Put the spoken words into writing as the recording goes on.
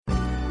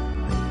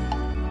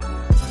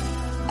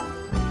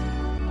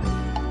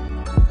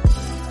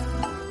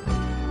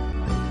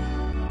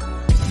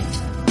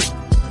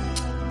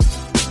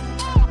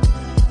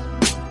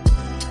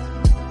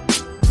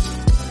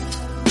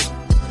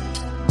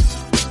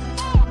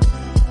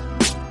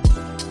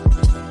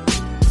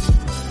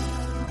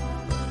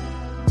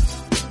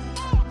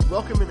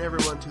Welcome in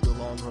everyone to the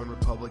Longhorn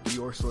Republic,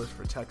 your source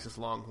for Texas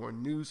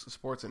Longhorn news,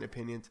 sports, and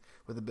opinions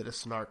with a bit of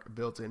snark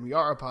built in. We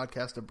are a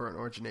podcast of Burnt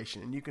Orange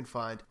Nation, and you can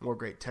find more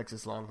great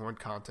Texas Longhorn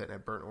content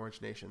at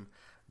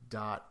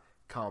burntorangenation.com.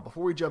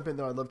 Before we jump in,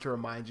 though, I'd love to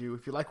remind you,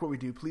 if you like what we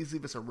do, please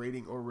leave us a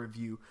rating or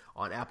review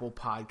on Apple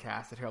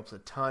Podcasts. It helps a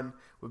ton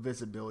with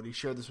visibility.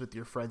 Share this with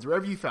your friends,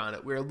 wherever you found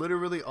it. We're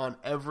literally on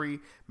every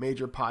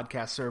major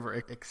podcast server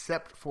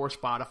except for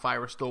Spotify.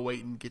 We're still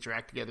waiting. Get your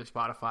act together,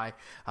 Spotify.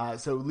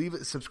 So leave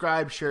it,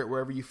 subscribe, share it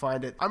wherever you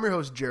find it. I'm your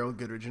host, Gerald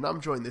Goodridge, and I'm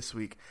joined this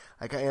week,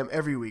 like I am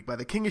every week, by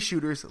the king of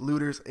shooters,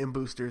 looters, and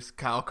boosters,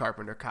 Kyle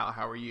Carpenter. Kyle,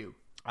 how are you?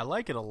 I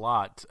like it a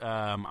lot.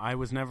 I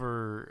was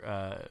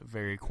never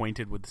very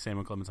acquainted with the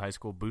Samuel Clemens High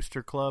School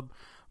Booster Club,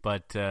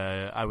 but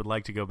I would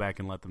like to go back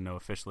and let them know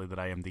officially that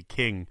I am the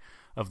king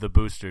of the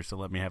boosters, so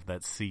let me have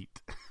that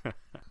seat.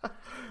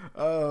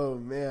 Oh,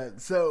 man.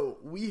 So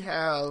we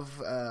have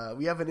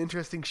an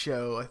interesting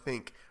show, I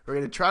think. We're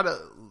going to try to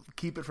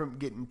keep it from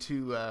getting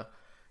too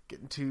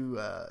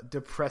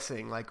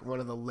depressing, like one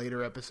of the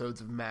later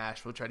episodes of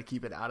MASH. We'll try to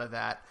keep it out of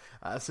that.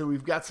 So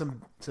we've got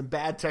some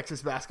bad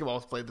Texas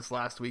basketballs played this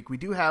last week. We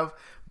do have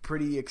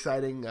pretty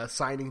exciting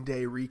signing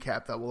day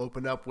recap that we'll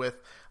open up with,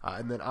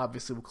 and then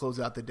obviously we'll close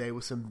out the day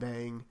with some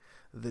Bang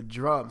the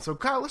Drum. So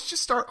Kyle, let's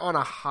just start on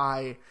a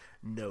high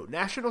note.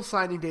 National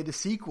Signing Day, the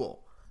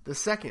sequel. The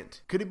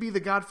second. Could it be The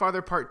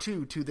Godfather Part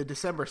 2 to the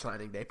December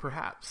signing day?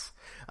 Perhaps.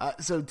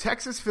 So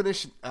Texas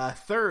finished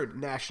third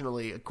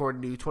nationally,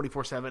 according to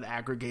 24/7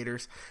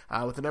 aggregators,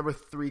 with the number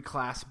 3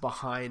 class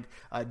behind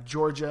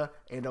Georgia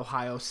and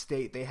Ohio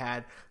State. They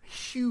had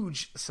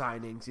huge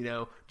signings. You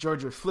know,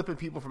 Georgia was flipping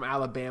people from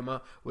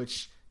Alabama,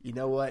 which... You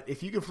know what?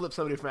 If you can flip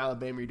somebody from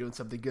Alabama, you're doing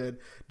something good.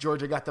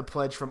 Georgia got the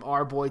pledge from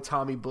our boy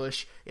Tommy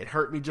Bush. It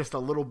hurt me just a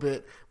little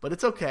bit, but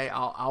it's okay.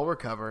 I'll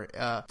recover.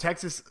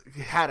 Texas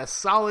had a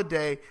solid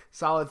day,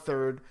 solid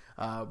third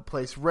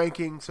place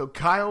ranking. So,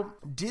 Kyle,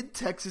 did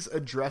Texas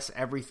address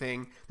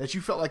everything that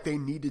you felt like they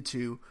needed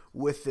to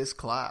with this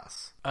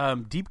class?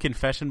 Deep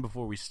confession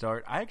before we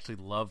start. I actually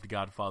loved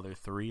Godfather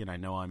 3, and I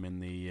know I'm in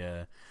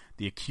the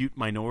acute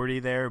minority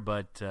there,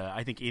 but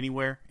I think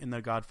anywhere in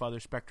the Godfather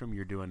spectrum,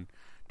 you're doing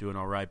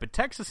all right. But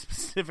Texas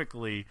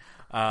specifically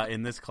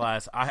in this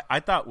class, I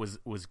thought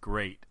was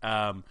great.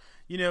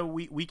 You know,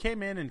 we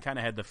came in and kind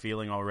of had the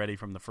feeling already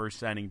from the first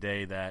signing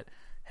day that,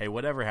 hey,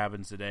 whatever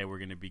happens today, we're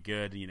going to be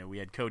good. You know, we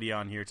had Cody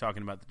on here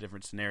talking about the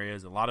different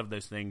scenarios. A lot of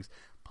those things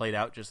played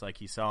out just like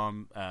he saw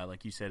them.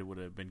 Like you said, it would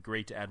have been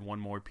great to add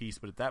one more piece.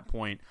 But at that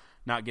point,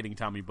 not getting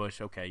Tommy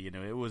Bush, okay, you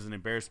know, it was an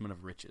embarrassment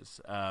of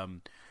riches.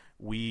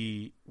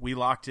 We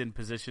locked in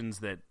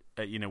positions that,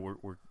 you know,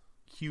 were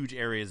huge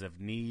areas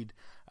of need.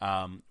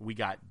 We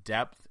got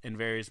depth in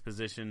various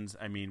positions.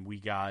 I mean, we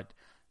got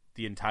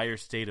the entire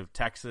state of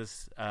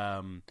Texas.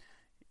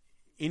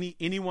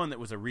 Anyone that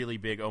was a really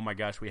big, oh my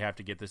gosh, we have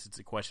to get this, it's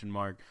a question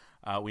mark,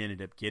 we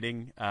ended up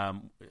getting.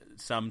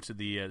 Some to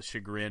the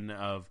chagrin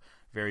of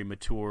very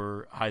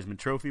mature Heisman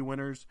Trophy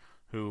winners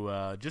who,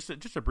 just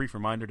a brief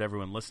reminder to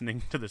everyone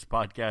listening to this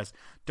podcast,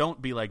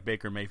 don't be like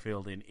Baker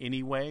Mayfield in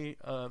any way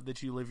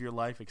that you live your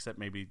life, except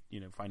maybe, you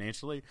know,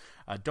 financially.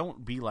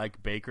 Don't be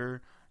like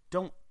Baker.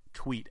 Don't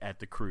tweet at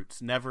the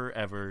recruits. Never,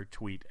 ever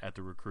tweet at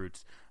the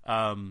recruits.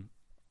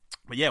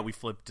 But yeah, we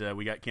flipped.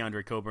 We got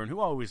Keandre Coburn, who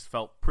always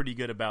felt pretty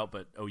good about,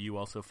 but OU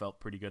also felt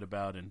pretty good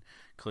about, and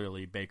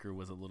clearly Baker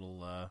was a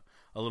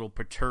little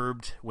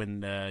perturbed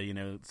when you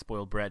know,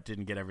 spoiled brat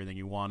didn't get everything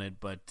he wanted,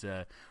 but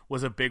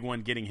was a big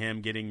one. Getting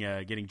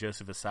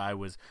Joseph Asai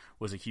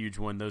was a huge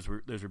one. Those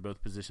were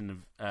both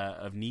positions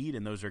of need,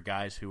 and those are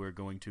guys who are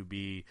going to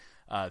be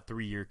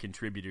 3-year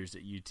contributors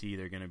at UT.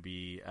 They're going to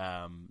be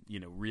you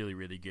know, really,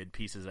 really good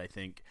pieces, I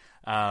think.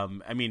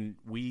 I mean,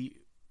 we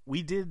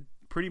did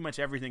pretty much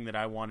everything that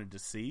I wanted to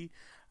see.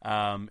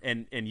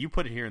 And you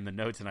put it here in the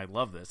notes, and I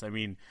love this. I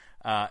mean,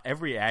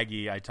 every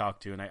Aggie I talk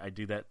to, and I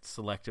do that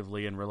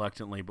selectively and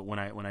reluctantly, but when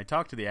I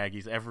talk to the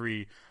Aggies,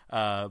 every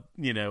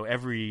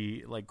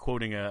like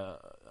quoting a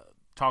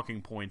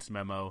talking points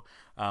memo,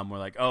 we're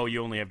like, oh,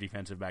 you only have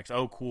defensive backs.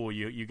 Oh, cool,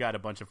 you got a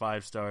bunch of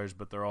 5 stars,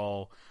 but they're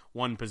all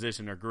one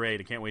position are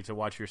great. I can't wait to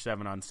watch your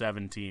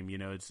 7-on-7 team. You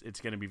know,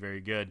 it's going to be very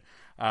good.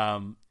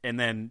 And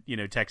then, you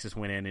know, Texas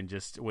went in and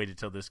just waited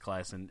till this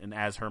class, and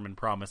as Herman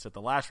promised at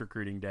the last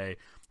recruiting day,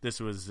 this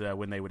was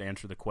when they would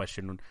answer the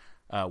question,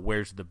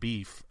 where's the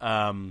beef?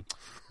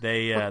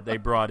 They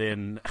brought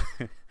in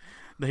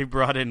they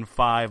brought in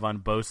 5 on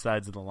both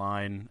sides of the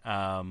line.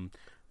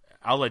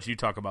 I'll let you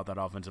talk about that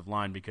offensive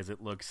line because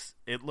it looks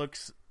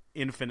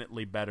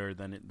infinitely better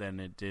than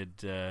it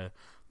did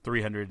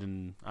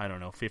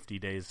 350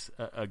 days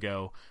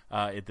ago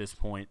at this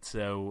point.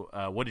 So,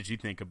 what did you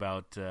think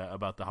about the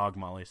Hog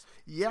Mollies?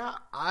 Yeah,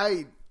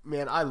 I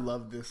Man, I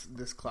love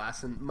this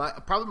class, and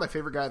probably my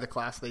favorite guy of the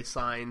class they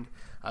signed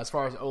as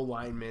far as O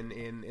linemen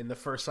in the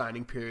first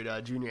signing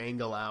period, Junior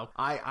Angalau.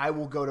 I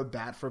will go to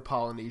bat for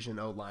Polynesian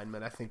O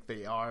linemen. I think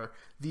they are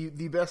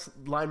the best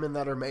linemen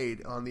that are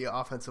made on the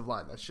offensive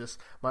line. That's just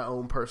my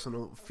own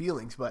personal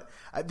feelings, but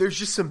there's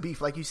just some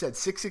beef, like you said.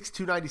 6'6",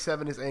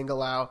 297 is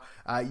Angalau.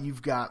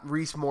 You've got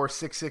Reese Moore,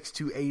 6'6",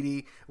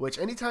 280. Which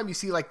anytime you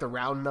see like the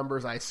round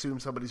numbers, I assume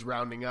somebody's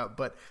rounding up,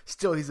 but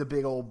still he's a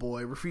big old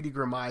boy. Rafidi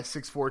Gramai,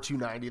 6'4",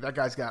 290. That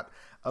guy's got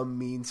a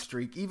mean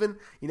streak. Even,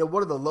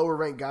 one of the lower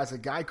ranked guys, a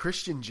guy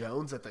Christian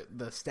Jones that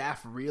the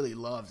staff really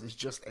loves, is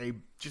just a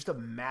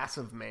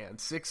massive man.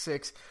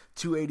 6'6",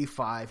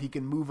 285. He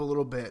can move a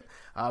little bit.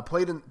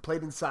 Played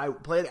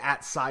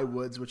at Cy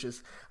Woods, which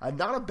is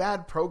not a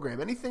bad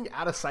program. Anything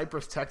out of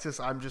Cypress, Texas,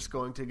 I'm just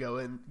going to go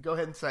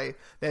ahead and say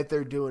that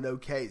they're doing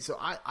okay. So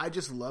I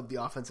just love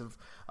the offensive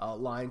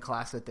line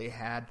class that they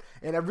had,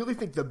 and I really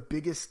think the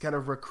biggest kind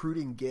of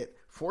recruiting get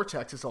for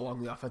Texas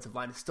along the offensive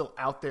line is still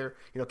out there.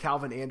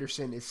 Calvin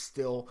Anderson is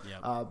still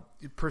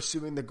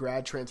pursuing the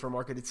grad transfer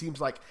market. It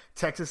seems like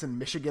Texas and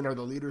Michigan are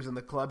the leaders in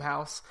the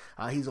clubhouse.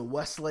 He's a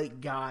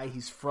Westlake guy.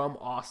 He's from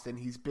Austin.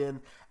 He's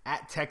been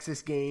at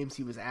Texas games.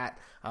 He was at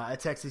a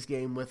Texas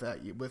game with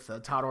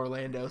Todd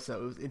Orlando, so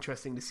it was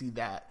interesting to see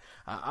that.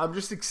 I'm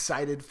just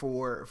excited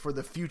for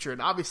the future,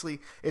 and obviously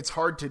it's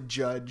hard to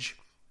judge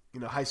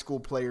high school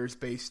players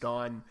based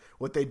on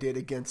what they did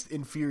against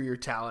inferior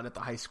talent at the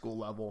high school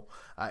level.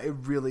 It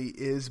really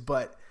is.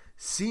 But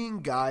seeing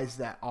guys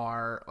that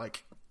are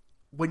like,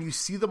 when you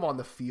see them on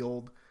the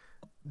field,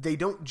 they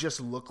don't just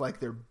look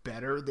like they're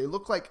better. They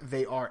look like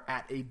they are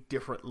at a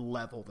different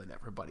level than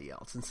everybody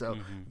else. And so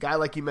guy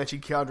like you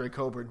mentioned, Keandre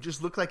Coburn,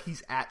 just looked like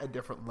he's at a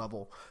different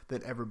level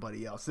than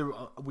everybody else.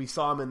 We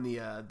saw him in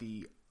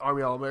the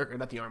Army All-American,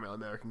 not the Army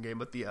All-American game,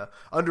 but the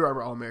Under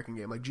Armour All-American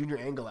game, like Junior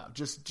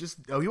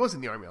Angalau. He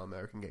wasn't the Army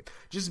All-American game.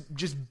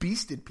 Just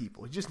beasted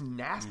people. Just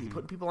nasty,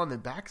 putting people on their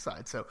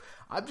backside. So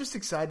I'm just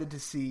excited to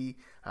see,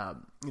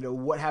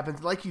 what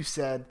happens. Like you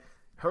said,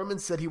 Herman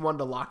said he wanted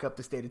to lock up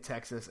the state of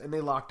Texas, and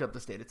they locked up the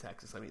state of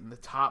Texas. I mean, the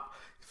top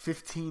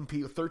 15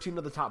 people, 13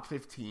 of the top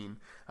 15,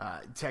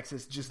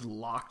 Texas just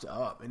locked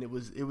up, and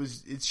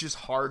it's just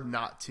hard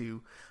not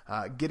to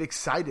get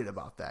excited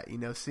about that.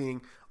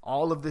 Seeing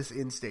all of this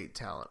in-state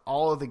talent,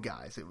 all of the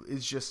guys,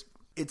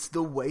 it's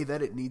the way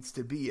that it needs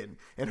to be, and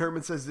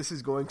Herman says this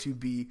is going to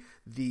be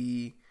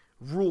the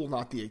rule,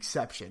 not the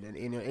exception. And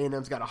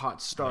A&M's got a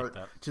hot start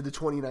to the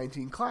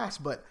 2019 class,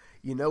 but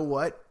you know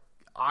what?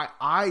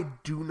 I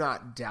do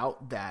not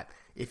doubt that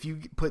if you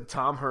put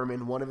Tom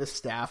Herman, one of his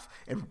staff,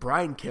 and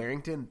Brian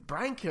Carrington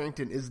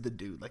is the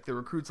dude. Like, the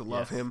recruits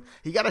love him.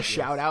 He got a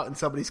shout out in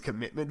somebody's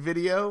commitment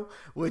video,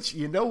 which,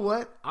 you know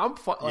what? I'm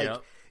fine.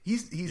 Like,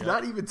 he's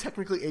not even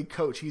technically a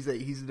coach. He's a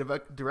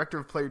director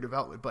of player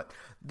development, but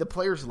the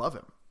players love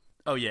him.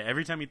 Oh yeah,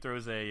 every time he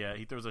throws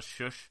a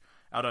shush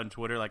out on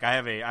Twitter, like I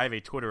have a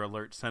Twitter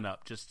alert sent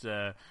up. Just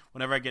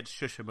whenever I get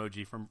shush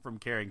emoji from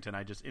Carrington,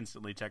 I just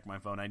instantly check my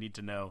phone. I need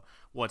to know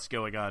what's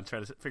going on, try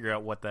to figure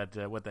out what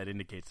that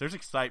indicates. There's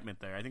excitement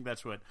there. I think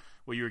that's what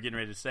you were getting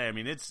ready to say. I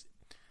mean, this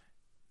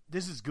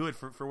is good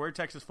for where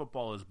Texas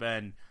football has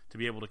been. To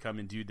be able to come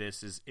and do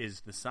this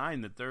is the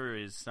sign that there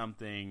is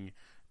something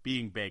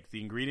being baked.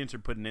 The ingredients are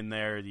putting in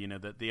there.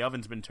 The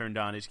oven's been turned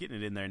on. He's getting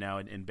it in there now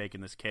and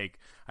baking this cake.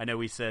 I know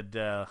we said.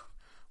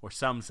 Or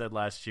some said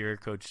last year,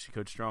 Coach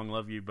Strong,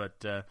 love you,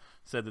 but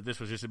said that this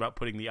was just about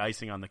putting the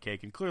icing on the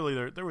cake. And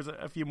clearly there was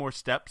a few more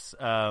steps.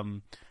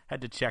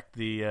 Had to check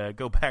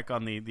go back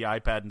on the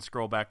iPad and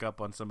scroll back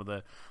up on some of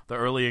the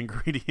early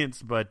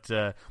ingredients. But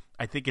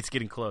I think it's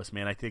getting close,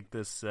 man. I think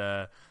this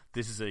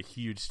is a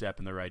huge step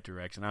in the right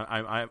direction.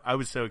 I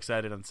was so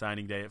excited on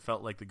signing day. It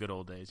felt like the good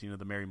old days,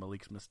 the Mary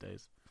Malik Smith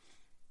days.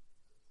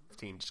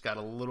 15 just got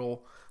a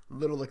little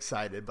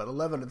excited, but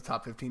 11 of the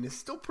top 15 is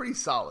still pretty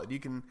solid.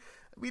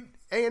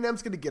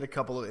 A&M's going to get a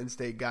couple of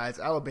in-state guys.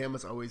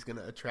 Alabama's always going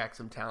to attract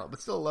some talent,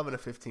 but still 11 of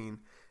 15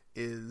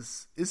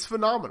 is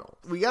phenomenal.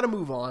 We got to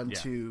move on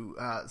to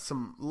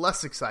some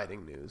less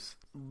exciting news.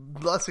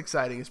 Less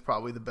exciting is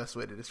probably the best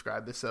way to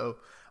describe this. So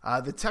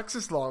the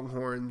Texas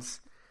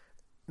Longhorns,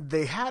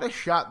 they had a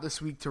shot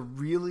this week to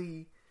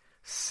really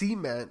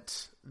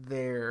cement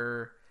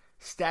their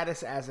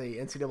status as a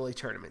NCAA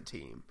tournament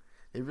team.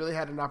 They really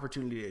had an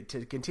opportunity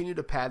to continue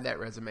to pad that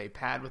resume,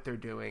 pad what they're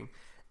doing,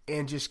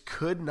 and just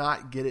could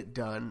not get it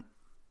done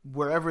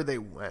wherever they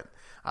went.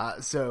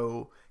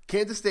 So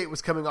Kansas State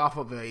was coming off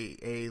of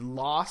a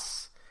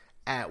loss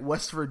at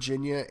West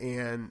Virginia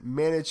and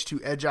managed to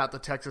edge out the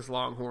Texas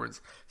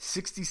Longhorns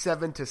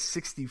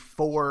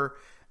 67-64.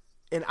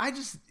 And I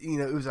just,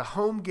 it was a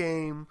home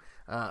game.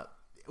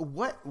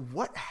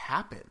 What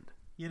happened?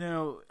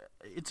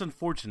 It's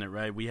unfortunate,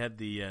 right? We had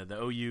the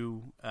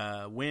OU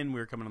win.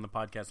 We were coming on the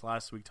podcast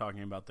last week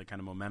talking about the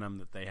kind of momentum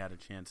that they had a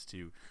chance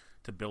to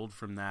build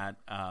from that.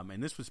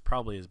 And this was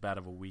probably as bad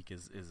of a week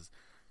as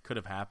could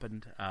have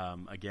happened.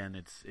 Again,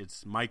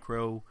 it's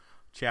micro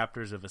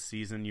chapters of a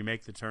season. You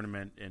make the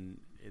tournament, and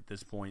at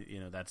this point,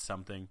 that's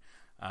something.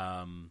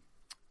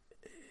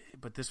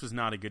 but this was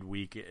not a good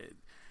week.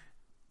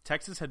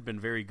 Texas had been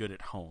very good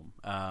at home.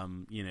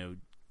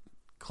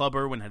 Club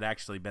Irwin had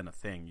actually been a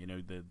thing.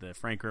 The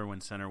Frank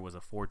Irwin Center was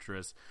a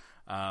fortress.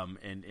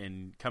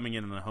 And coming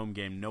in the home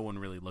game, no one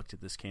really looked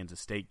at this Kansas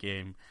State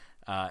game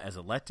as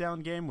a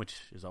letdown game, which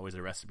is always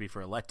a recipe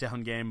for a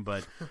letdown game.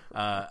 But,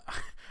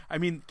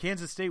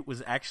 Kansas State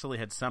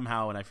had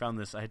somehow, and I found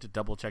this, I had to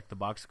double-check the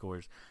box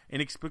scores,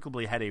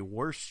 inexplicably had a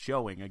worse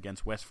showing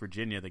against West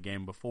Virginia the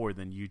game before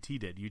than UT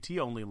did. UT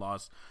only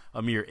lost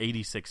a mere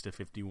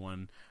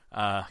 86-51.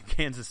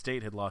 Kansas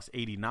State had lost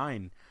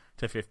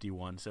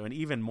 89-51, so an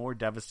even more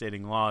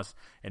devastating loss,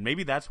 and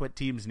maybe that's what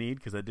teams need,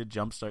 because I did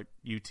jumpstart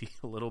UT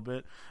a little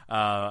bit,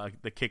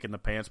 the kick in the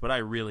pants, but I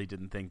really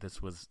didn't think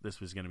this was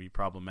going to be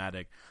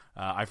problematic.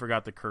 I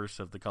forgot the curse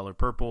of the color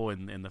purple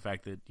and the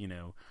fact that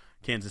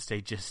Kansas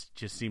State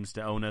just seems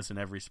to own us in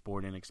every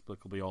sport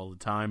inexplicably all the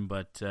time,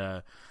 but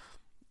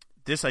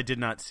this I did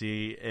not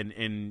see,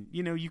 and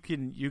you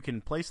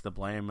can place the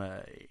blame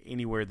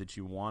anywhere that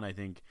you want. I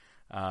think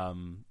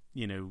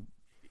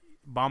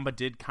Bamba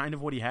did kind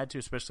of what he had to,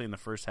 especially in the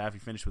first half. He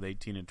finished with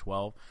 18 and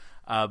 12,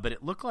 but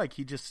it looked like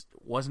he just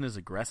wasn't as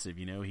aggressive.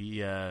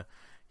 He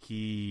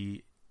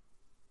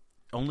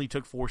only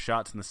took 4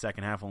 shots in the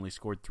second half, only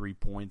scored 3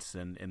 points,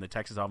 and the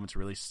Texas offense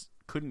really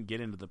couldn't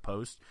get into the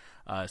post.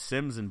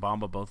 Sims and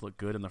Bamba both looked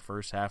good in the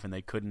first half, and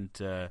they couldn't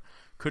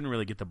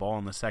really get the ball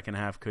in the second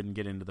half, couldn't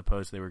get into the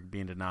post. They were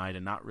being denied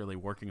and not really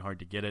working hard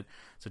to get it.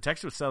 So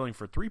Texas was settling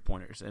for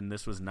 3-pointers, and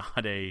this was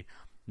not a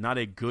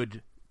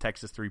good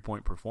Texas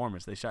 3-point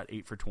performance. They shot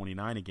 8 for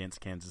 29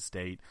 against Kansas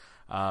State.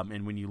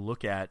 And when you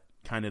look at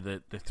kind of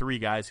the 3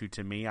 guys who,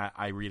 to me,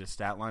 I read a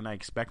stat line, I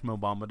expect Mo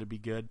Bamba to be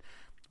good.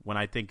 When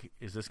I think,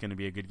 is this going to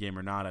be a good game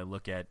or not, I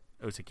look at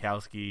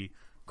Osikowski,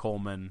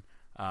 Coleman,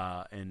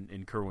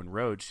 and Kerwin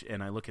Roach,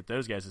 and I look at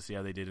those guys to see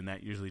how they did, and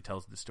that usually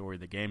tells the story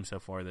of the game so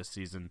far this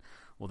season.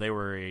 Well, they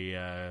were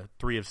a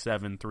 3 of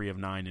 7, 3 of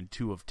 9, and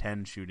 2 of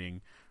 10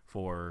 shooting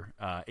for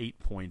 8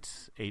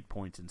 points,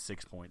 and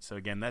 6 points. So,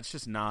 again, that's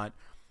just not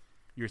 –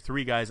 your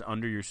 3 guys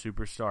under your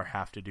superstar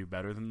have to do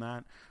better than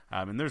that.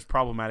 And there's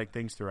problematic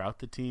things throughout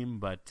the team,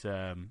 but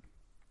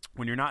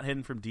when you're not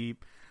hitting from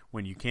deep,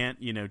 when you can't,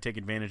 take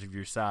advantage of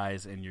your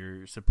size and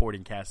your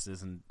supporting cast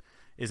isn't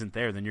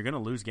there, then you're going to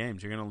lose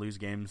games. You're going to lose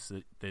games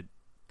that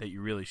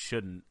you really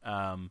shouldn't.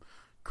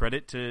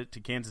 Credit to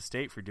Kansas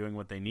State for doing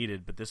what they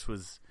needed, but this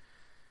was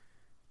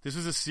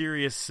a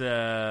serious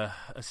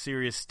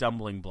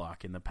stumbling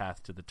block in the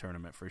path to the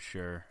tournament for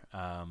sure.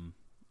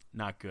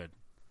 Not good.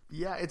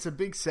 Yeah, it's a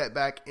big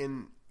setback,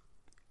 and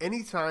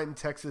anytime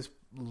Texas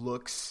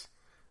looks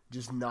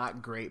just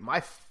not great, my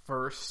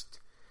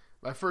first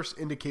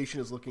indication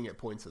is looking at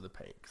points of the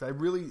paint, because I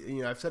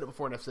really, I've said it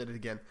before and I've said it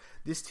again.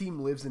 This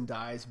team lives and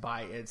dies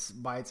by its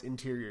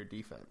interior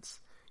defense.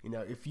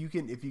 If you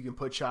can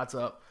put shots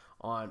up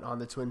on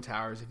the Twin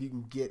Towers, if you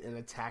can get and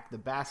attack the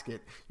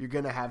basket, you're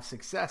going to have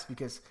success,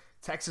 because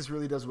Texas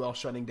really does well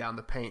shutting down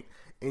the paint.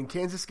 And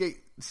Kansas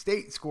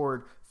State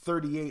scored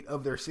 38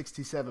 of their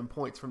 67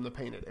 points from the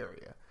painted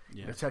area.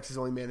 Yeah. Texas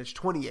only managed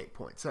 28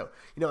 points. So,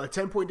 a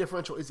 10-point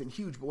differential isn't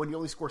huge, but when you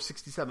only score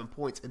 67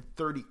 points and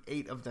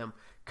 38 of them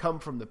come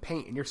from the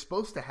paint, and you're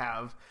supposed to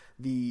have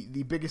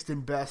the biggest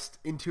and best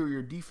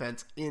interior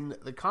defense in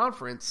the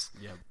conference,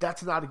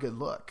 That's not a good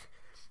look.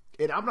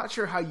 And I'm not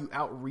sure how you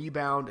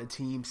out-rebound a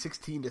team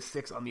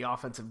 16-6 on the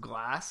offensive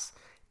glass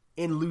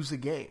and lose a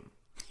game.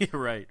 Yeah,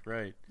 right.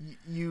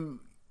 You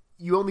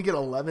only get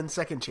 11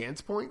 second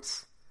chance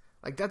points.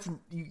 Like, that's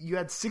you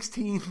had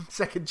 16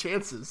 second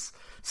chances.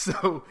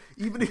 So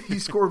even if you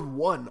scored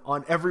 1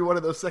 on every one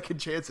of those second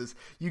chances,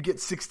 you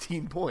get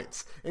 16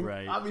 points. And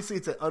obviously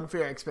it's an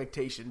unfair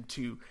expectation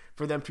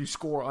for them to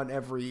score on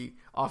every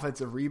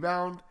offensive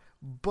rebound,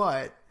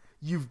 but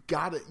you've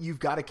got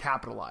to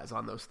capitalize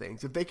on those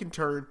things. If they can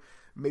turn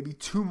maybe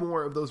 2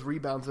 more of those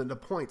rebounds into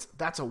points,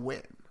 that's a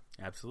win.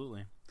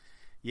 Absolutely.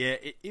 Yeah,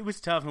 it was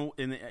tough,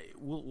 and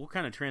we'll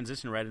kind of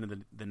transition right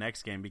into the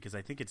next game, because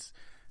I think it's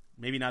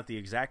maybe not the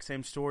exact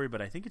same story,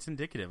 but I think it's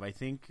indicative. I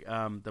think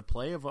the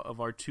play of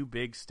our 2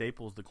 big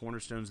staples, the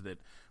cornerstones that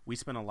we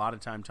spent a lot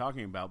of time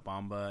talking about,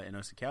 Bamba and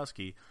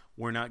Osikowski,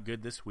 were not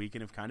good this week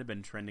and have kind of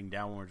been trending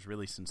downwards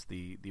really since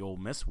the Ole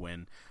Miss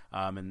win.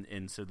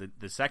 And so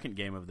the second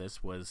game of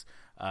this was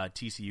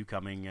TCU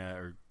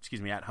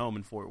at home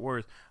in Fort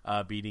Worth,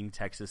 beating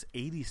Texas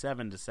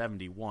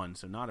 87-71.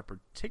 So not a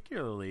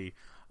particularly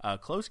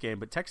close game,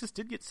 but Texas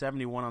did get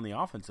 71 on the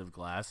offensive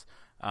glass.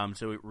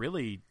 So it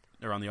really,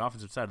 or on the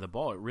offensive side of the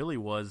ball, it really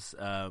was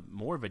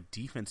more of a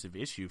defensive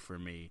issue for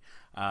me.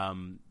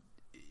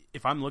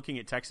 If I'm looking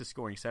at Texas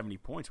scoring 70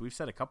 points, we've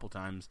said a couple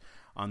times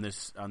on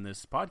this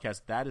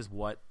podcast, that is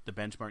what the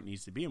benchmark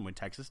needs to be, and when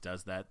Texas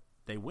does that,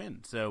 they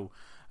win. So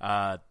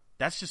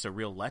that's just a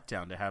real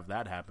letdown to have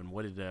that happen.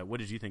 What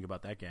did you think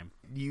about that game?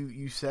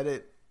 You said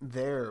it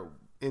there,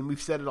 and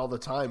we've said it all the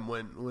time.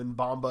 When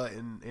Bamba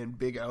and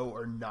Big O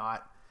are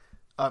not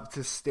up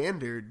to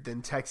standard,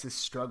 then Texas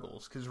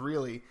struggles because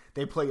really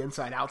they play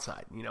inside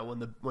outside.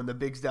 When the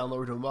bigs down low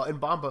are doing well.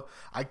 And Bamba,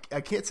 I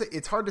can't say,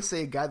 it's hard to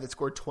say a guy that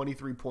scored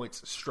 23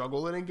 points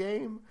struggle in a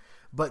game,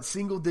 but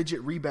single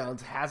digit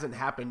rebounds hasn't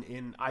happened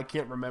in I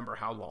can't remember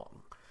how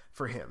long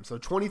for him. So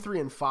 23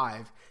 and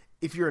 5.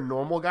 If you're a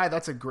normal guy,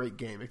 that's a great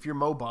game. If you're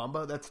Mo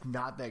Bamba, that's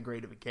not that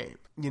great of a game.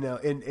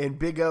 And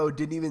Big O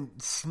didn't even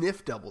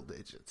sniff double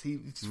digits.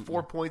 He's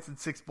 4 points and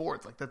 6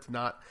 boards. Like, that's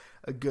not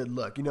a good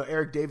look.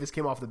 Eric Davis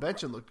came off the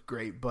bench and looked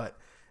great, but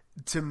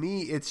to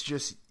me, it's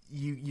just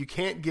you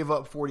can't give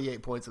up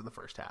 48 points in the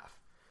first half.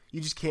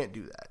 You just can't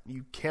do that.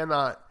 You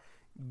cannot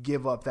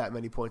give up that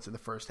many points in the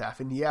first half.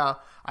 And yeah,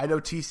 I know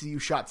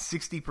TCU shot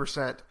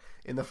 60%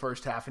 in the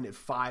first half and hit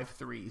 5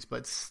 threes,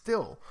 but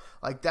still,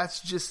 like,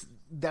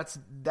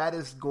 that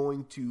is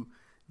going to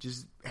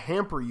just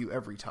hamper you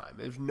every time.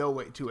 There's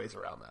no two ways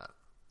around that.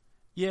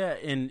 Yeah,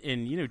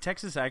 and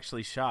Texas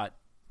actually shot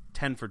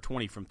 10 for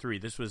 20 from 3.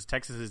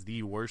 Texas is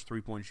the worst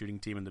 3-point shooting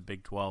team in the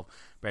Big 12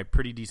 by a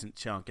pretty decent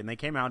chunk, and they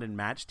came out and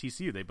matched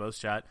TCU. They both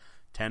shot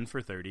 10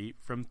 for 30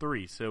 from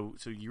 3. So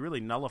you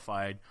really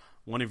nullified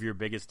one of your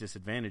biggest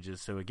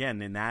disadvantages. So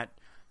again, in that,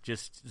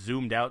 just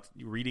zoomed out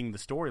reading the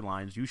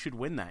storylines, you should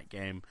win that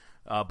game.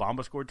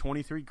 Bamba scored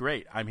 23.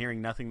 Great. I'm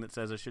hearing nothing that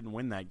says I shouldn't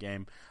win that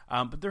game.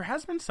 But there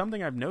has been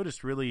something I've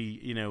noticed really,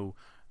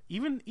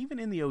 even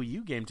in the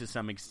OU game to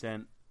some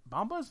extent,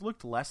 Bamba's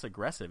looked less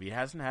aggressive. He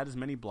hasn't had as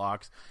many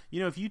blocks.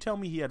 If you tell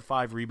me he had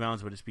 5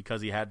 rebounds, but it's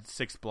because he had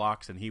 6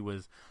 blocks and he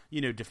was,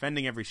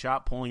 defending every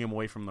shot, pulling him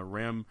away from the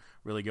rim,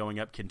 really going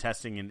up,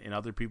 contesting, and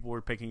other people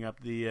were picking up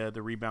the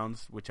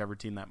rebounds, whichever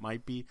team that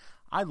might be,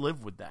 I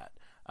live with that.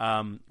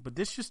 But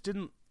this just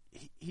didn't.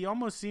 He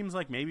almost seems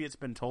like maybe it's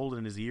been told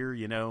in his ear,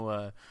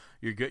 you're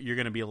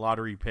going to be a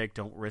lottery pick.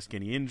 Don't risk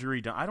any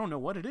injury. I don't know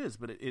what it is,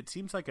 but it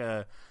seems like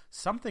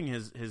something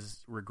has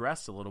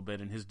regressed a little bit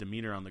in his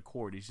demeanor on the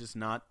court. He's just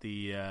not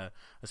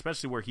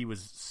especially where he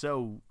was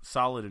so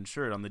solid and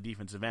sure on the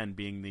defensive end,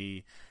 being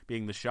the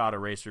shot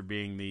eraser,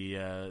 being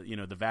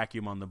the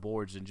vacuum on the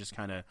boards, and just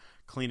kind of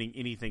cleaning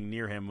anything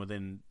near him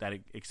within that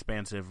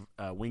expansive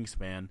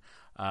wingspan,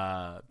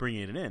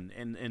 bringing it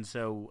in, and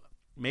so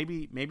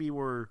maybe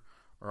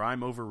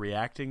I'm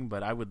overreacting,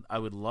 but I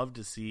would love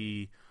to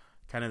see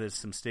kind of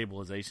some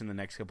stabilization the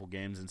next couple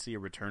games and see a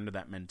return to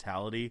that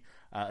mentality,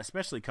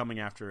 especially coming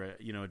after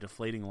a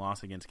deflating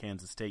loss against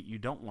Kansas State. You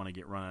don't want to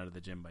get run out of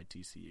the gym by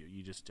TCU.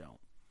 You just don't.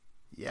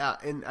 Yeah,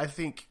 and I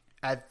think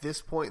at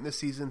this point in the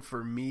season,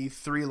 for me,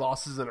 3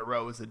 losses in a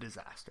row is a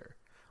disaster.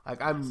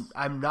 Like,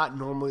 I'm not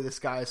normally this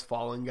guy is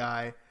falling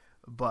guy,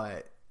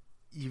 but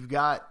you've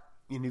got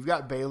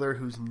Baylor,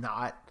 who's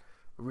not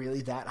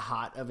really that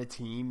hot of a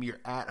team.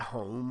 You're at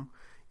home.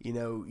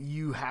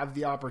 You have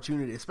the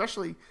opportunity,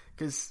 especially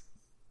because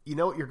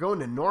you're going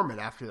to Norman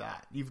after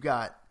that. You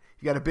got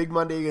a big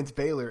Monday against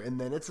Baylor, and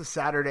then it's a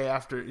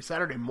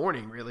Saturday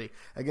morning really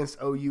against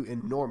OU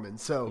in Norman.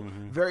 So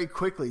very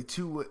quickly,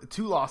 two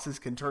losses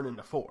can turn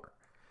into 4.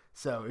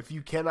 So if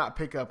you cannot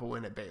pick up a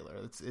win at Baylor,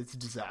 it's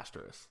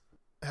disastrous.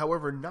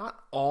 However, not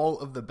all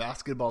of the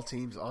basketball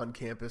teams on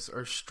campus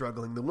are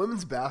struggling. The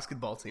women's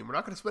basketball team, we're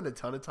not going to spend a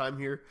ton of time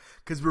here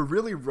because we're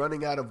really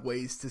running out of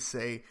ways to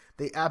say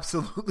they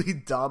absolutely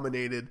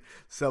dominated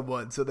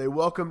someone. So they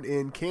welcomed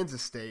in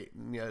Kansas State,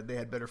 and, they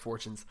had better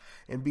fortunes,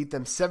 and beat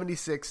them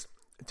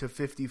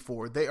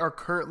 76-54. They are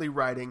currently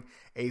riding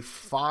a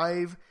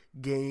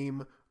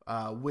 5-game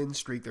win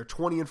streak. They're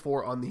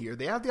 20-4 on the year.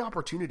 They have the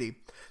opportunity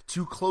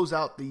to close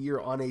out the year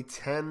on a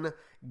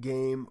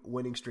 10-game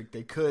winning streak.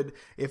 They could,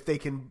 if they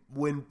can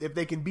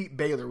beat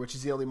Baylor, which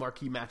is the only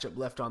marquee matchup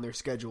left on their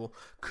schedule,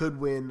 could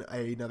win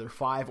another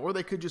 5, or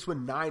they could just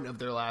win 9 of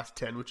their last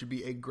 10, which would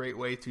be a great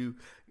way to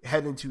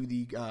head into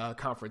the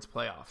conference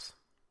playoffs.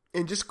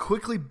 And just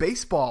quickly,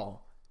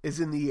 baseball is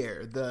in the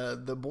air.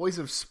 The boys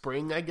of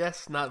spring, I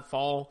guess, not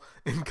fall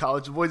in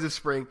college. The boys of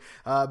spring.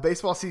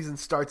 Baseball season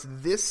starts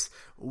this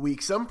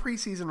week. Some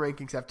preseason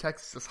rankings have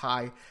Texas as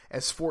high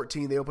as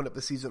 14. They opened up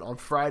the season on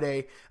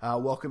Friday,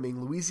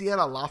 welcoming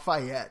Louisiana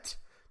Lafayette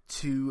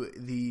to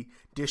the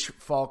Dish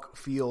Falk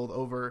Field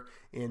over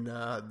in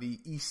the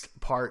east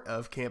part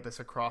of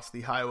campus across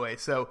the highway.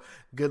 So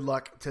good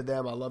luck to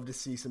them. I love to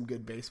see some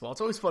good baseball.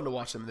 It's always fun to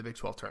watch them in the Big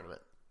 12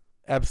 tournament.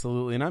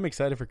 Absolutely, and I'm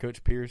excited for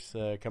Coach Pierce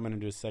coming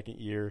into his second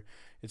year.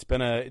 It's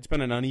been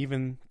an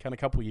uneven kind of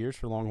couple years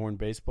for Longhorn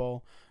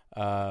baseball,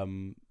 but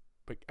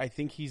I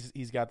think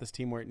he's got this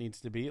team where it needs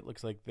to be. It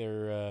looks like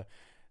they're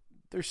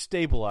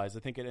stabilized.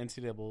 I think an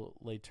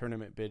NCAA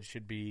tournament bid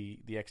should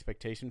be the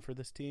expectation for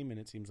this team, and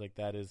it seems like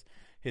that is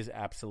his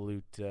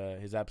absolute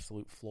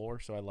floor.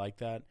 So I like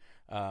that.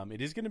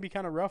 It is going to be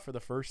kind of rough for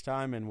the first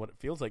time in what it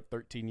feels like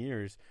 13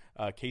 years.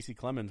 Casey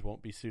Clemens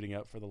won't be suiting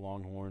up for the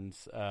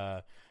Longhorns.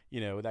 That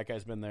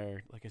guy's been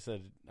there, like I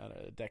said,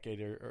 a decade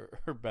or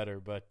better,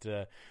 but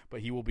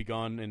he will be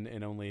gone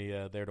and only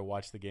there to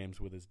watch the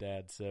games with his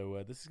dad.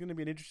 So this is going to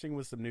be interesting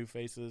with some new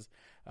faces,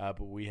 but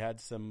we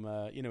had some,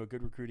 a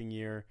good recruiting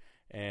year,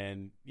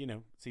 and,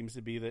 seems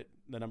to be that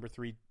the number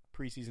 3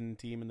 preseason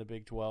team in the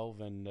Big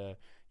 12 and a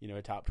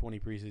top 20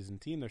 preseason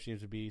team, there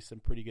seems to be some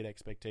pretty good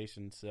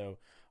expectations. So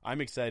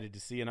I'm excited to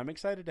see, and I'm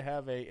excited to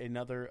have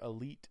another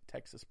elite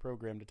Texas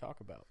program to talk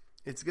about.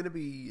 It's gonna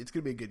be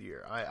a good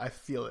year. I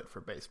feel it for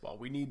baseball.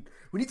 We need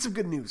some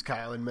good news,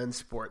 Kyle, in men's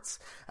sports.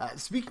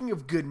 Speaking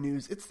of good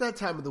news, it's that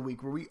time of the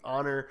week where we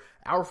honor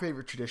our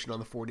favorite tradition on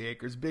the 40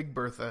 acres, Big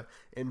Bertha,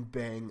 and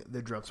bang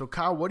the drum. So,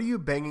 Kyle, what are you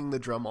banging the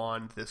drum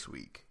on this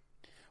week?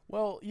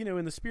 Well,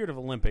 in the spirit of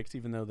Olympics,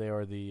 even though they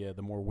are the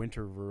more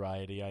winter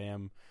variety, I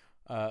am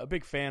a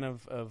big fan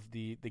of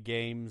the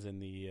games and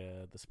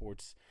the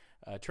sports,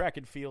 track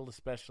and field,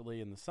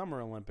 especially in the Summer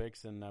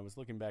Olympics. And I was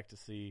looking back to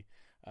see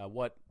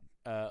what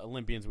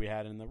Olympians we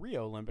had in the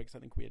Rio Olympics. I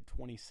think we had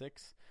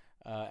 26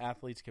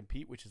 athletes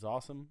compete, which is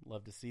awesome.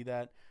 Love to see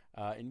that.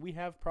 And we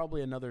have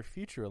probably another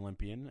future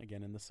Olympian,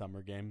 again in the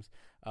Summer Games,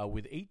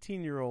 with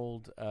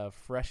 18-year-old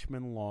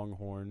freshman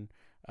Longhorn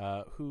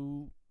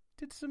who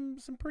did some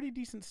pretty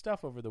decent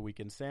stuff over the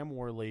weekend. Sam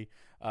Worley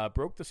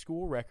broke the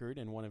school record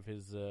in one of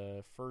his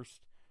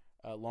first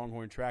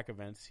Longhorn track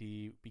events.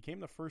 He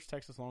became the first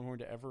Texas Longhorn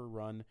to ever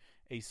run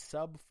a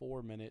sub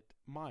 4-minute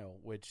mile,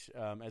 which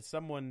as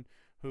someone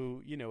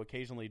who,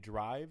 occasionally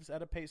drives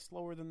at a pace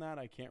slower than that,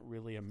 I can't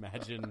really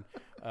imagine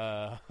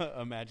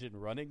imagine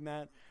running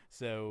that.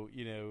 So,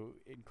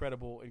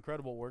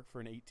 incredible work for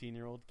an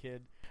 18-year-old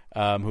kid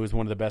who was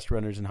one of the best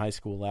runners in high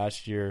school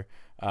last year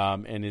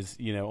and is,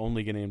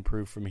 only going to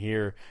improve from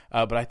here.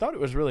 But I thought it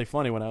was really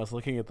funny when I was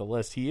looking at the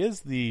list. He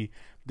is the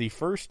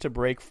first to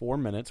break 4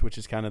 minutes, which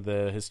is kind of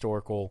the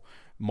historical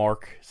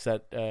mark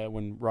set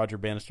when Roger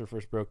Bannister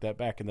first broke that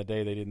back in the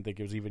day. They didn't think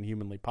it was even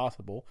humanly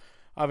possible.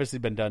 Obviously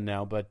been done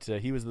now, but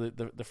he was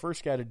the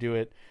first guy to do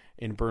it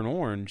in Burnt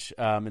Orange.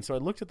 And so I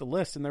looked at the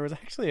list, and there was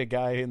actually a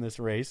guy in this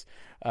race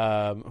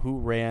who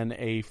ran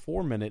a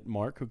 4-minute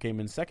mark, who came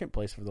in second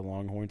place for the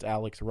Longhorns,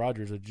 Alex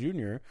Rogers, a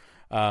junior,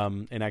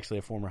 and actually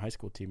a former high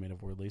school teammate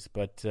of Worley's.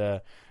 But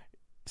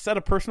set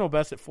a personal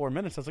best at 4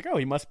 minutes. I was like, oh,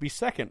 he must be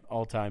second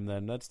all time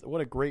then. What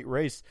a great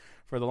race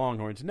for the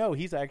Longhorns. No,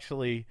 he's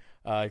actually,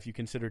 if you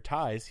consider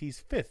ties, he's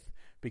fifth,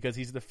 because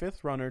he's the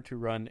fifth runner to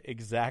run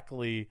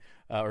exactly,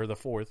 or the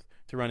fourth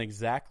to run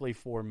exactly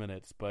 4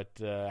 minutes. But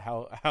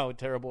how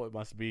terrible it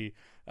must be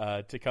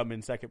to come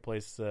in second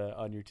place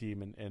on your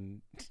team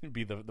and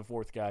be the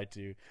fourth guy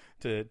to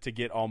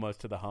get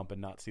almost to the hump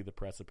and not see the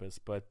precipice.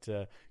 But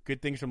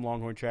good things from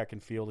Longhorn track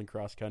and field and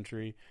cross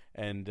country,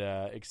 and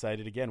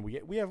excited again.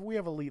 We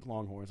have elite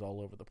Longhorns all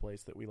over the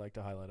place that we like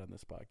to highlight on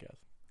this podcast.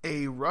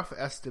 A rough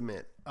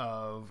estimate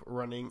of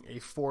running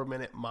a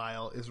 4-minute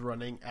mile is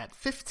running at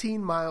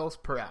 15 miles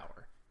per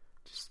hour.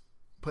 Just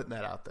putting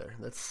that out there.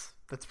 That's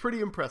pretty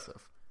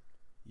impressive.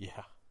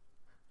 Yeah.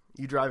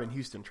 You drive in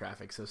Houston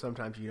traffic, so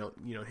sometimes you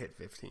don't hit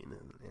 15,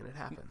 and it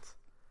happens.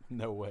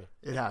 No way.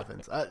 It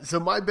happens. So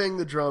my bang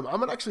the drum, I'm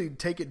going to actually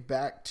take it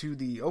back to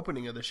the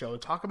opening of the show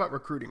and talk about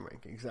recruiting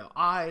rankings. Now,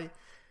 I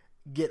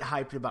get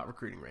hyped about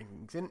recruiting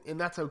rankings, and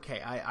that's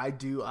okay.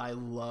 I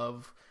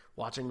love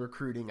watching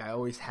recruiting. I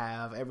always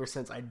have, ever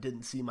since I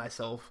didn't see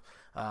myself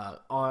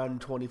on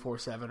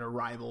 24/7 or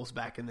Rivals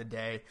back in the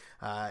day.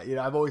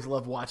 I've always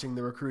loved watching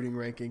the recruiting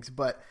rankings,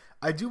 but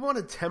I do want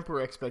to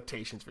temper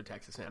expectations for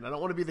Texas A&M. I don't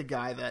want to be the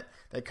guy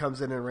that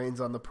comes in and rains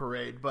on the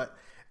parade, but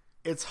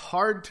it's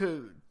hard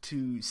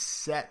to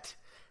set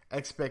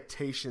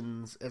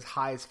expectations as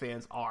high as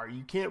fans are.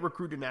 You can't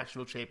recruit a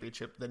national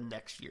championship the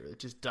next year. It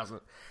just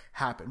doesn't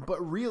happen. But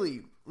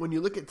really, when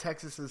you look at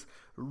Texas's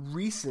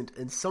recent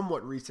and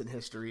somewhat recent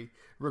history,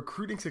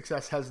 recruiting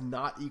success has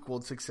not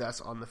equaled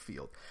success on the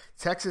field.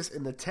 Texas,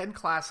 in the 10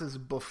 classes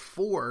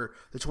before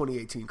the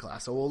 2018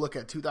 class, so we'll look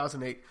at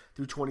 2008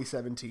 through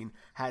 2017,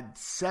 had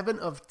 7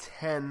 of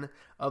 10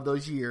 of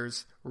those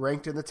years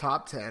ranked in the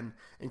top 10,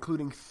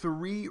 including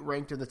 3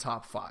 ranked in the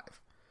top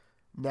 5.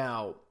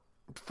 Now,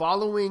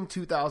 following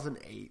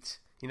 2008,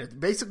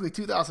 basically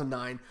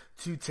 2009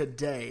 to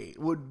today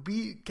would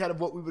be kind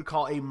of what we would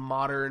call a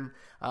modern,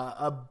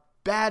 a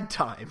bad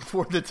time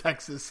for the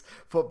Texas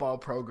football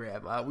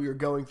program. We were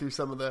going through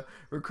some of the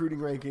recruiting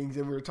rankings,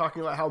 and we were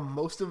talking about how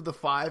most of the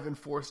 5- and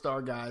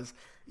 4-star guys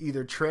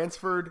either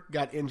transferred,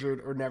 got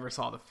injured, or never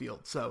saw the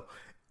field. So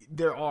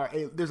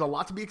there's a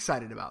lot to be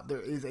excited about. There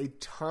is a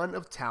ton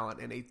of talent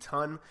and a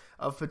ton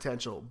of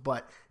potential,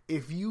 but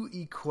if you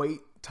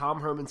equate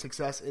Tom Herman's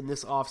success in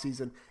this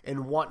offseason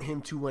and want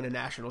him to win a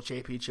national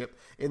championship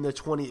in the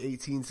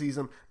 2018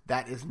 season,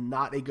 that is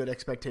not a good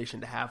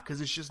expectation to have,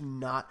 because it's just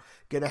not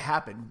going to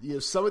happen.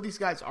 Some of these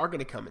guys are going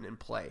to come in and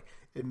play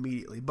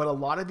immediately, but a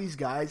lot of these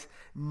guys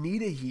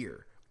need a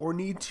year or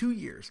need 2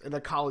 years in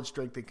a college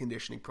strength and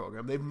conditioning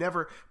program. They've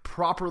never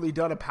properly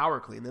done a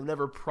power clean. They've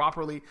never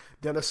properly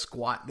done a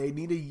squat. They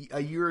need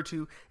a year or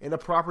two in a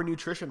proper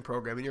nutrition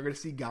program. And you're going to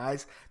see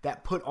guys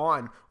that put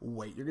on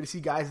weight. You're going to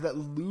see guys that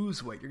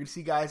lose weight. You're going to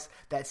see guys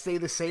that stay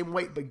the same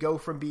weight but go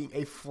from being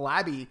a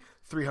flabby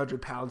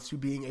 300 pounds to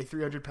being a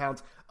 300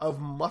 pounds of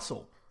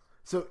muscle.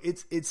 So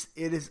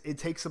it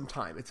takes some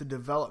time. It's a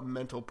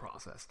developmental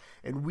process.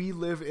 And we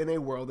live in a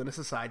world, in a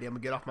society, I'm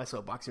going to get off my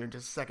soapbox here in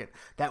just a second,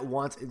 that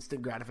wants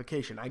instant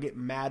gratification. I get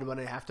mad when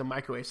I have to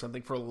microwave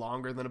something for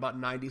longer than about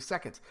 90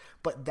 seconds.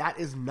 But that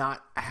is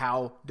not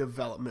how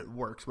development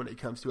works when it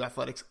comes to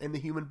athletics and the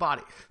human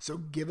body. So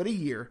give it a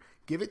year,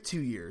 give it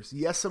 2 years.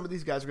 Yes, some of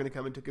these guys are going to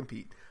come in to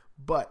compete.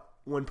 But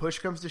when push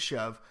comes to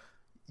shove,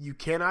 you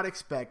cannot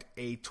expect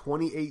a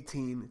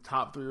 2018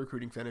 top 3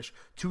 recruiting finish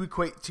to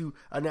equate to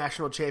a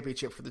national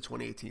championship for the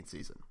 2018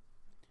 season.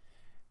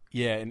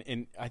 Yeah,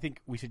 and I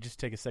think we should just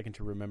take a second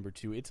to remember,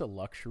 too, it's a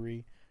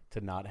luxury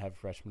to not have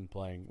freshmen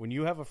playing. When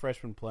you have a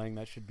freshman playing,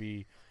 that should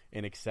be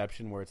an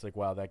exception where it's like,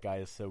 wow, that guy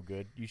is so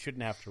good. You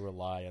shouldn't have to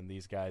rely on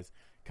these guys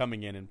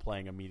coming in and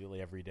playing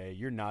immediately every day.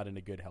 You're not in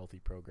a good, healthy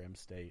program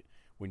state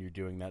when you're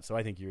doing that. So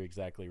I think you're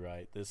exactly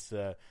right. This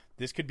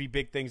could be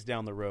big things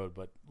down the road,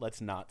 but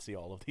let's not see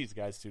all of these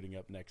guys suiting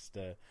up next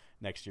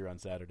year on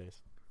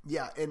Saturdays.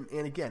 Yeah, and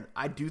again,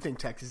 I do think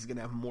Texas is going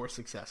to have more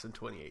success in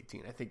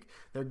 2018. I think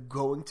they're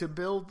going to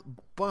build,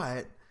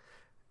 but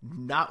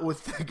not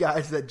with the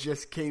guys that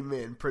just came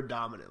in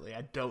predominantly.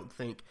 I don't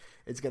think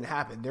it's going to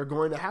happen. They're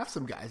going to have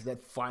some guys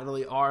that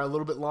finally are a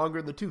little bit longer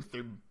in the tooth.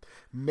 They're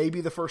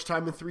maybe the first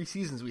time in 3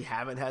 seasons we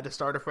haven't had to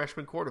start a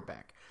freshman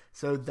quarterback.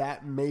 So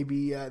that may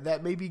be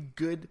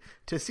good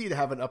to see, to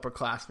have an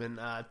upperclassman,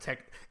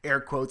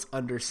 air quotes,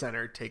 under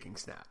center taking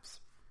snaps.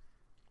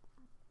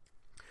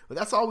 But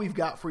that's all we've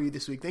got for you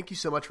this week. Thank you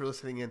so much for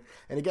listening in.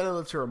 And again, I'd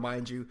love to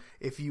remind you,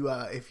 if you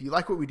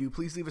like what we do,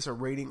 please leave us a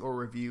rating or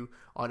review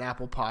on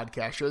Apple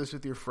Podcasts. Share this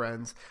with your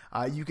friends.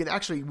 You can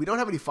actually, we don't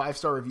have any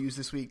 5-star reviews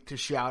this week to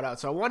shout out,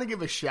 so I want to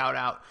give a shout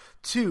out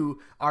to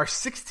our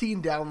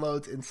 16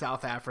 downloads in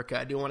South Africa.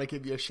 I do want to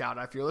give you a shout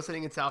out. If you're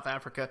listening in South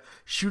Africa,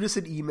 shoot us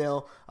an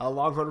email,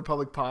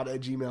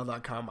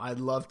 longhornrepublicpod@gmail.com.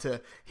 I'd love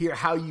to hear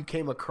how you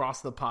came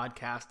across the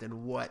podcast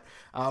and what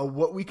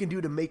we can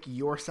do to make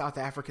your South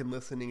African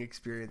listening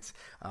experience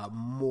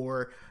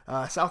more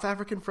South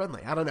African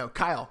friendly. I don't know.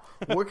 Kyle,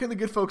 where can the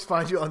good folks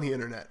find you on the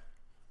internet?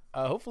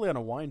 Hopefully on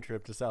a wine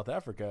trip to South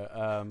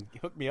Africa.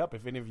 Hook me up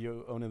if any of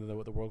you own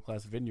the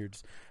world-class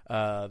vineyards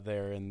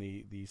there in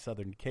the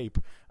Southern Cape.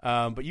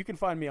 But you can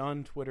find me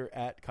on Twitter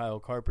at Kyle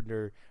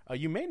Carpenter.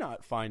 You may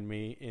not find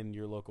me in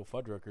your local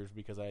Fuddruckers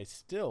because I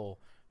still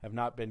have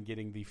not been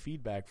getting the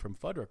feedback from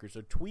Fuddruckers.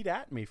 So tweet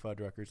at me,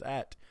 Fuddruckers,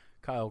 at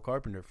Kyle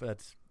Carpenter.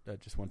 That's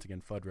just once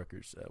again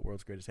Fuddruckers,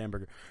 world's greatest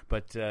hamburger.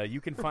 But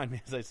you can find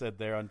me, as I said,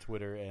 there on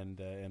Twitter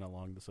and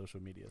along the social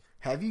media.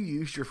 Have you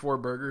used your 4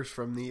 burgers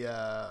from the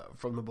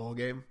bowl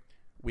game?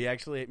 We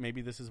actually,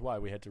 maybe this is why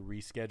we had to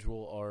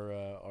reschedule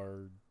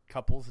our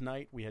couples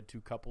night. We had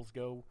 2 couples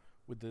go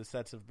with the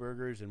sets of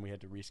burgers, and we had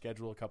to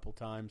reschedule a couple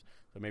times.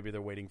 So maybe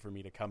they're waiting for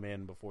me to come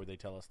in before they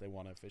tell us they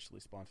want to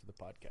officially sponsor the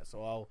podcast.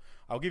 So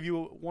I'll give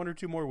you 1 or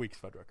 2 more weeks,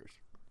 Fuddruckers.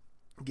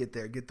 Get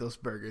there, get those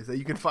burgers.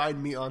 You can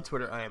find me on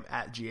Twitter. I am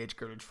at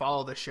GHGirdage.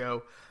 Follow the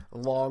show,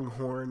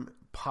 Longhorn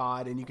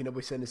Pod, and you can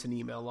always send us an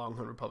email,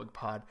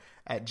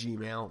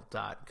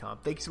 longhornrepublicpod@gmail.com.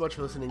 Thank you so much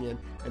for listening in,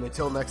 and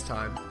until next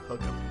time,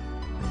 hook 'em.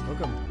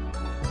 Hook 'em.